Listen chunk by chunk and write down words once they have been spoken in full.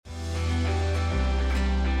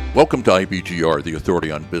Welcome to IBGR, the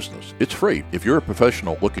authority on business. It's free. If you're a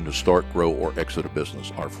professional looking to start, grow, or exit a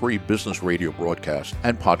business, our free business radio broadcast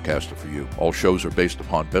and podcast are for you. All shows are based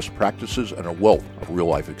upon best practices and a wealth of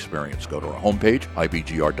real-life experience. Go to our homepage,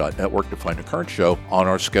 IBGR.network, to find a current show on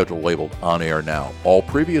our schedule labeled On Air Now. All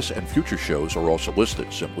previous and future shows are also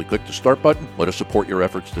listed. Simply click the Start button. Let us support your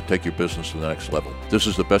efforts to take your business to the next level. This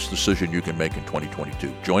is the best decision you can make in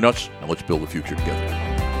 2022. Join us, and let's build the future together.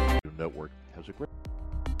 The network has a great...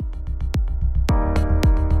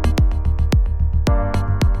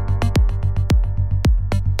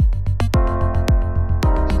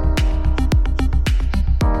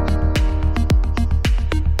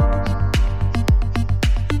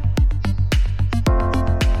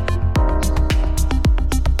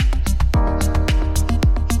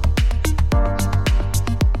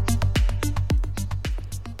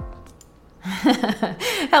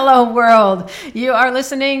 Hello, world. You are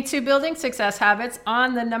listening to Building Success Habits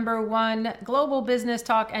on the #1 global business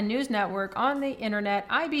talk and news network on the internet,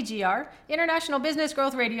 IBGR, International Business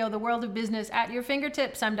Growth Radio, the world of business at your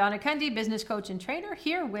fingertips. I'm Donna Kunde, business coach and trainer,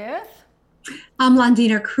 here with... I'm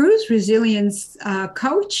Londina Cruz, resilience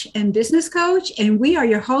coach and business coach, and we are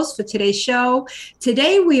your hosts for today's show.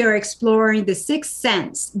 Today, we are exploring the sixth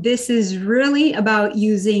sense. This is really about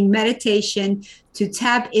using meditation to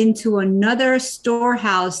tap into another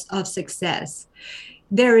storehouse of success.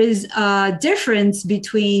 There is a difference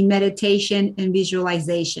between meditation and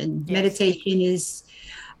visualization. Yes. Meditation is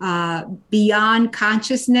beyond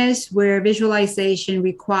consciousness, where visualization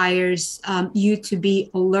requires you to be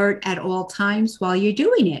alert at all times while you're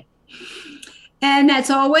doing it. And as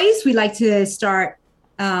always, we like to start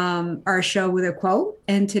our show with a quote.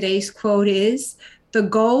 And today's quote is, "The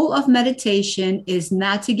goal of meditation is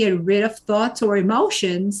not to get rid of thoughts or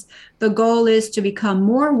emotions. The goal is to become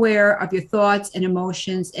more aware of your thoughts and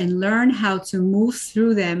emotions and learn how to move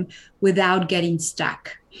through them without getting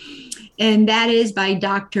stuck." And that is by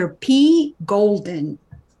Dr. P. Goldin.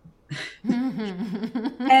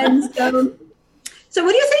 And so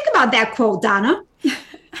what do you think about that quote, Donna?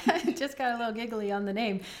 Just got a little giggly on the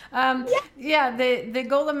name. The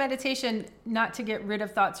goal of meditation, not to get rid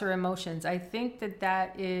of thoughts or emotions. I think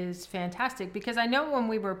that is fantastic, because I know when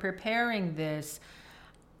we were preparing this,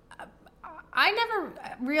 I never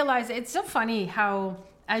realized, it's so funny how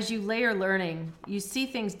as you layer learning, you see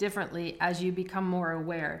things differently as you become more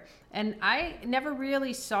aware. And I never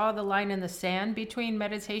really saw the line in the sand between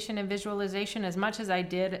meditation and visualization as much as I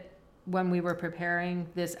did when we were preparing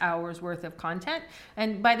this hour's worth of content.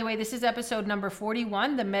 And by the way, this is episode number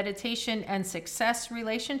 41, the meditation and success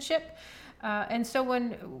relationship. And so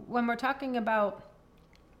when we're talking about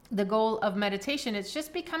the goal of meditation, it's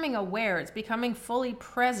just becoming aware. It's becoming fully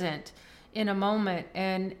present in a moment,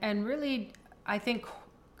 and really, I think,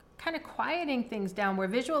 kind of quieting things down, where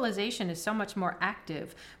visualization is so much more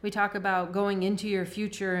active. We talk about going into your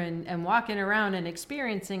future and walking around and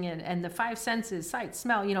experiencing it, and the five senses, sight,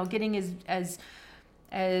 smell, getting as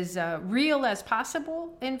real as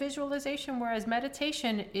possible in visualization, whereas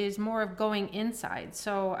meditation is more of going inside.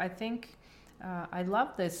 So I think I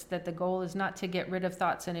love this, that the goal is not to get rid of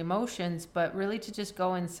thoughts and emotions, but really to just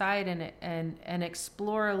go inside and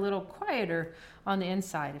explore a little quieter on the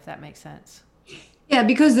inside, if that makes sense. Yeah,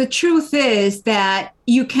 because the truth is that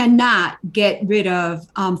you cannot get rid of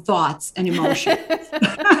thoughts and emotions,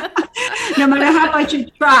 no matter how much you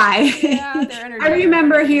try. Yeah, I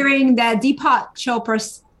remember hearing that Deepak Chopra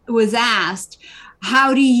was asked,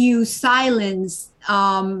 how do you silence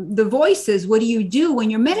the voices? What do you do when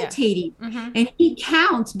you're meditating? Yeah. Mm-hmm. And he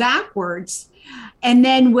counts backwards. And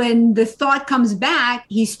then when the thought comes back,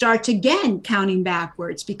 he starts again counting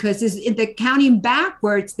backwards, because it's the counting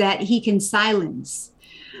backwards that he can silence.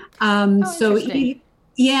 So even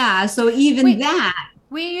that.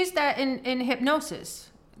 We use that in hypnosis.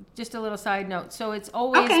 Just a little side note. So it's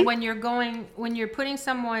always when you're putting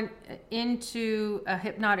someone into a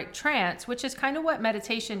hypnotic trance, which is kind of what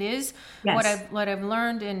meditation is. Yes. What I've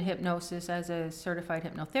learned in hypnosis as a certified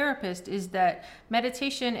hypnotherapist is that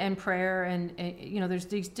meditation and prayer and there's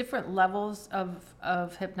these different levels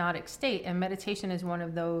of hypnotic state, and meditation is one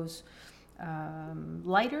of those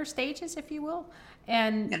lighter stages, if you will.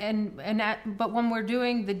 But when we're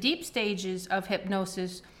doing the deep stages of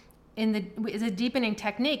hypnosis, it's a deepening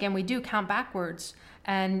technique, and we do count backwards.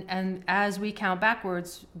 And as we count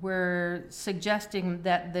backwards, we're suggesting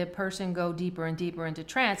that the person go deeper and deeper into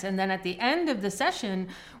trance. And then at the end of the session,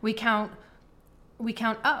 we count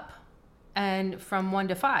up, and from 1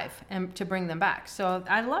 to 5, and to bring them back. So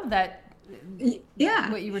I love that. Yeah.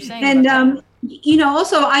 What you were saying. And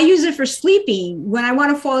Also I use it for sleeping. When I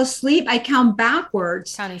want to fall asleep, I count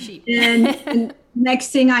backwards. Counting sheep. And next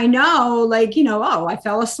thing I know, oh, I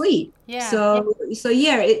fell asleep. Yeah. So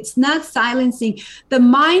yeah, it's not silencing. The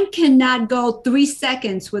mind cannot go 3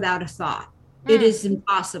 seconds without a thought. It is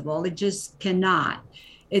impossible. It just cannot.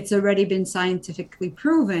 It's already been scientifically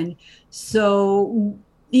proven. So,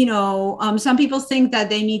 some people think that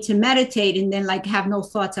they need to meditate and then have no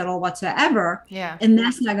thoughts at all whatsoever. Yeah. And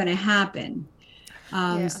that's not going to happen.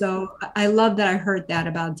 So I love that I heard that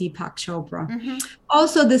about Deepak Chopra. Mm-hmm.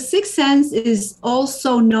 Also, the sixth sense is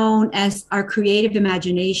also known as our creative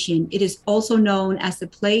imagination. It is also known as the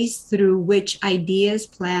place through which ideas,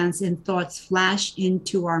 plans, and thoughts flash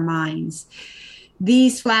into our minds.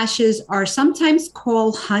 These flashes are sometimes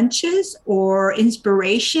called hunches or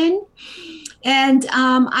inspiration. And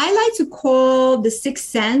I like to call the sixth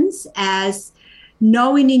sense as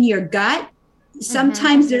knowing in your gut.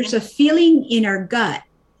 Sometimes there's a feeling in our gut.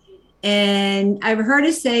 And I've heard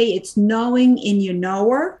it say it's knowing in your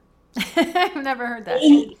knower. I've never heard that.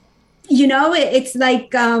 It's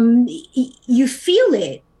like you feel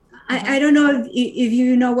it. I don't know if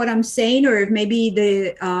you know what I'm saying, or if maybe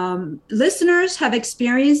the listeners have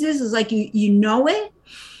experienced this. It's like you know it.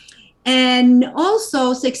 And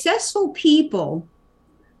also successful people,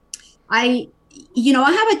 I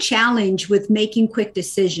have a challenge with making quick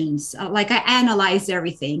decisions. I analyze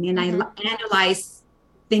everything and I analyze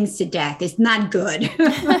things to death. It's not good.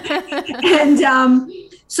 And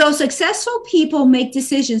so successful people make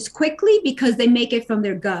decisions quickly because they make it from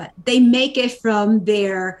their gut. They make it from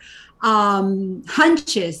their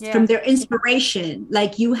hunches, from their inspiration.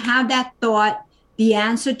 Like you have that thought, the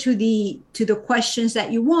answer to the questions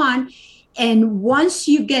that you want. And once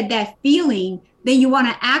you get that feeling, then you want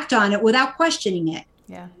to act on it without questioning it.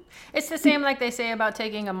 Yeah. It's the same like they say about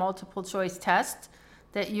taking a multiple choice test,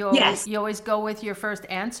 that you always go with your first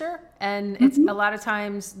answer. And it's a lot of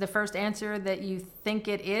times the first answer that you think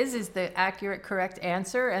it is the accurate, correct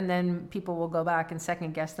answer. And then people will go back and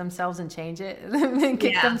second guess themselves and change it and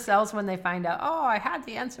kick themselves when they find out, oh, I had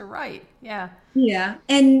the answer right. Yeah. Yeah.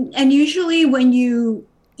 And usually when you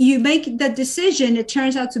make the decision, it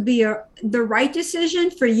turns out to be the right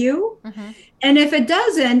decision for you. Mm-hmm. And if it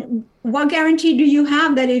doesn't, what guarantee do you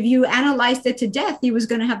have that if you analyzed it to death, you was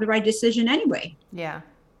going to have the right decision anyway? Yeah.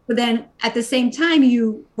 But then at the same time,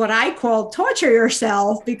 you, what I call torture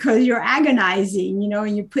yourself because you're agonizing,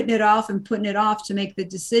 and you're putting it off to make the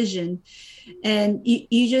decision. And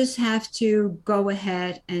you just have to go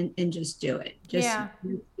ahead and just do it. Just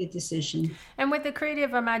make the decision. And with the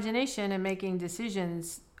creative imagination and making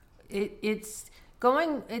decisions, it's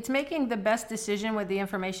making the best decision with the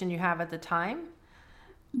information you have at the time.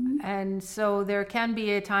 Mm-hmm. And so there can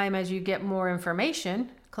be a time as you get more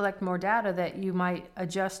information, collect more data, that you might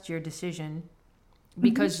adjust your decision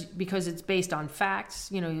because it's based on facts.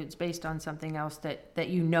 It's based on something else that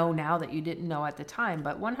you know now that you didn't know at the time.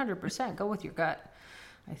 But 100% go with your gut,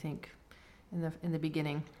 I think, in the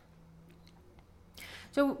beginning.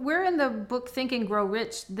 So we're in the book Think and Grow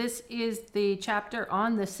Rich. This is the chapter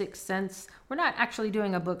on the sixth sense. We're not actually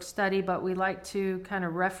doing a book study, but we like to kind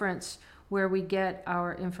of reference where we get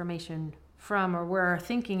our information from or where our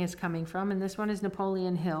thinking is coming from. And this one is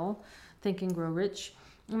Napoleon Hill, Think and Grow Rich.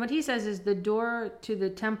 And what he says is the door to the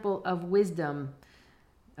temple of wisdom,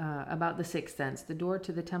 about the sixth sense, the door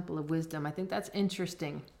to the temple of wisdom. I think that's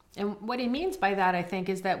interesting. And what he means by that, I think,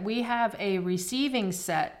 is that we have a receiving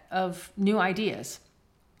set of new ideas.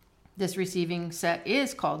 This receiving set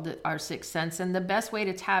is called our sixth sense. And the best way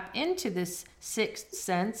to tap into this sixth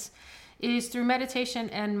sense is through meditation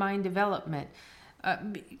and mind development.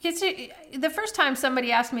 The first time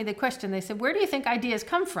somebody asked me the question, they said, where do you think ideas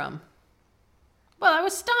come from? Well, I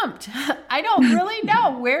was stumped. I don't really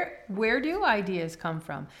know. Where do ideas come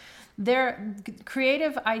from? Their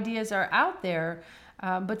creative ideas are out there,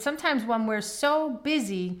 but sometimes when we're so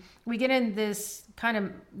busy, we get in this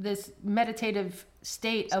meditative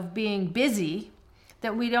state of being busy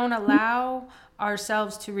that we don't allow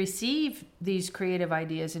ourselves to receive these creative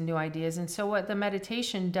ideas and new ideas. And so what the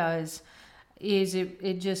meditation does is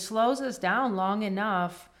it just slows us down long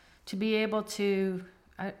enough to be able to,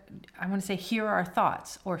 I want to say, hear our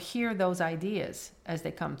thoughts or hear those ideas as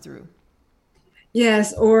they come through.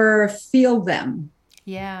 Yes, or feel them.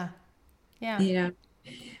 Yeah.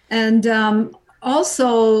 And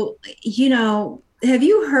also, have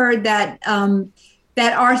you heard that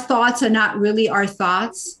that our thoughts are not really our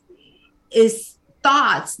thoughts? Is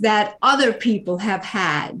thoughts that other people have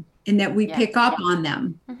had and that we pick up on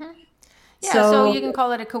them. Mm-hmm. Yeah, so you can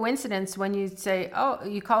call it a coincidence when you say,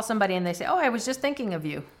 you call somebody and they say, I was just thinking of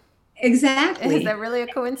you. Exactly. Is that really a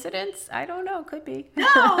coincidence? I don't know. Could be.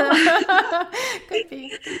 No. Could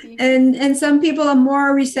be. Could be. And some people are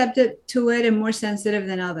more receptive to it and more sensitive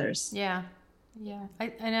than others. Yeah. Yeah.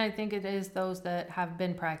 I think it is those that have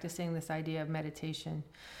been practicing this idea of meditation.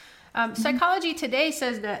 Psychology Today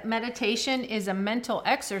says that meditation is a mental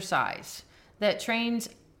exercise that trains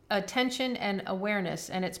attention and awareness,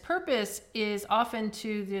 and its purpose is often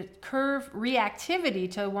to curb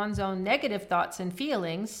reactivity to one's own negative thoughts and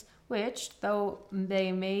feelings, which, though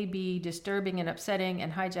they may be disturbing and upsetting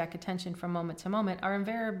and hijack attention from moment to moment, are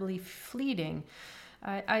invariably fleeting.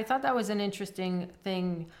 I thought that was an interesting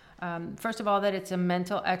thing. First of all, that it's a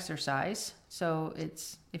mental exercise. So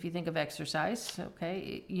if you think of exercise,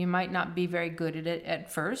 okay, you might not be very good at it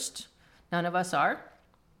at first. None of us are,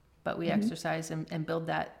 but we exercise and build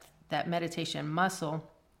that meditation muscle.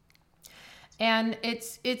 And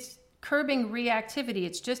it's curbing reactivity.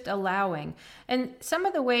 It's just allowing. And some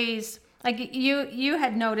of the ways, like you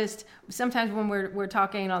had noticed sometimes when we're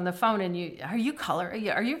talking on the phone and are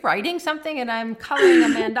you writing something? And I'm coloring a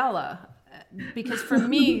mandala. Because for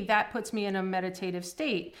me, that puts me in a meditative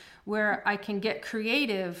state where I can get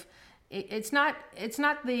creative. It's not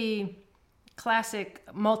the classic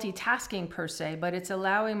multitasking per se, but it's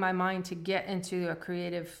allowing my mind to get into a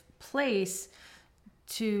creative place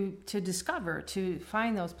to discover, to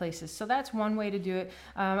find those places. So that's one way to do it.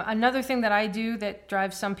 Another thing that I do that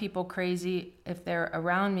drives some people crazy if they're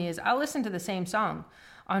around me is I'll listen to the same song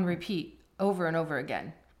on repeat over and over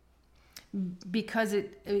again, because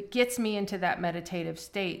it gets me into that meditative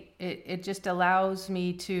state. It just allows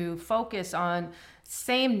me to focus on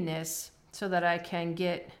sameness so that I can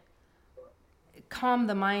calm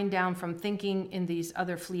the mind down from thinking in these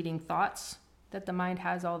other fleeting thoughts that the mind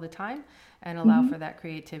has all the time, and allow for that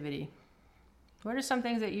creativity. What are some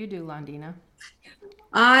things that you do, Londina?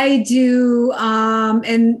 I do,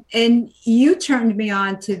 and you turned me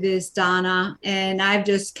on to this, Donna, and I've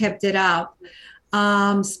just kept it up.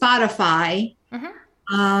 Spotify.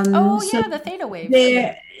 The theta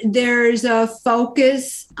waves. There's a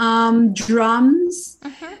focus drums.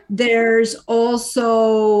 There's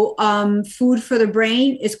also food for the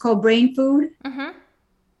brain. It's called brain food.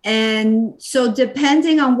 And so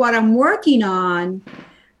depending on what I'm working on,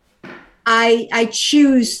 I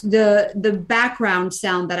choose the background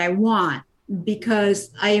sound that I want, because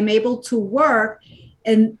I am able to work,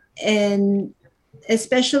 and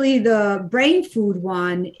especially the brain food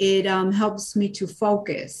one, it helps me to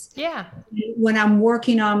focus. Yeah. When I'm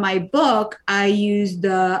working on my book, I use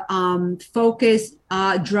the focus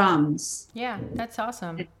drums. Yeah, that's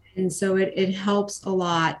awesome. And so it helps a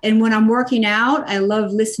lot. And when I'm working out, I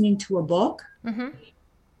love listening to a book.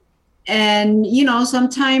 And,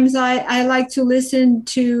 sometimes I like to listen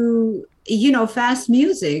to, fast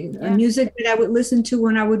music, music that I would listen to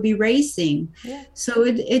when I would be racing. Yeah. So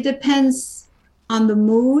it depends on the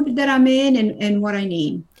mood that I'm in and what I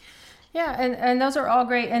need. Yeah, and those are all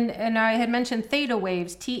great. And I had mentioned theta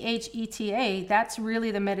waves, THETA. That's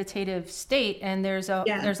really the meditative state. And there's a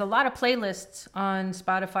lot of playlists on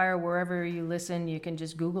Spotify or wherever you listen. You can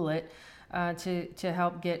just Google it to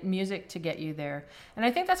help get music to get you there. And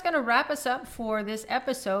I think that's going to wrap us up for this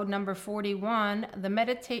episode, number 41, the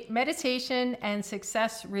meditation and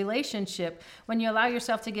success relationship. When you allow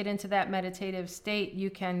yourself to get into that meditative state, you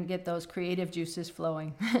can get those creative juices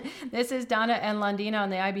flowing. This is Donna and Londina on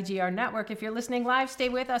the IBGR Network. If you're listening live, stay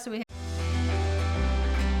with us.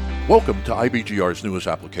 Welcome to IBGR's newest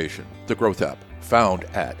application, the Growth app, found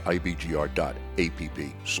at ibgr.app.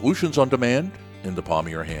 Solutions on demand, in the palm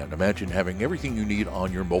of your hand. Imagine having everything you need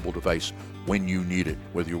on your mobile device when you need it.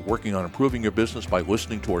 Whether you're working on improving your business by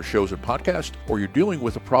listening to our shows and podcasts, or you're dealing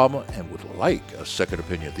with a problem and would like a second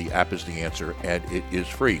opinion, the app is the answer, and it is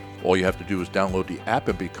free. All you have to do is download the app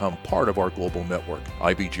and become part of our global network.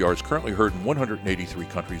 IBGR is currently heard in 183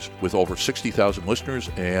 countries with over 60,000 listeners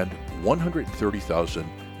and 130,000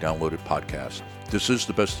 downloaded podcasts. This is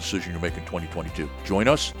the best decision you make in 2022. Join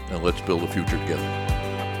us and let's build a future together.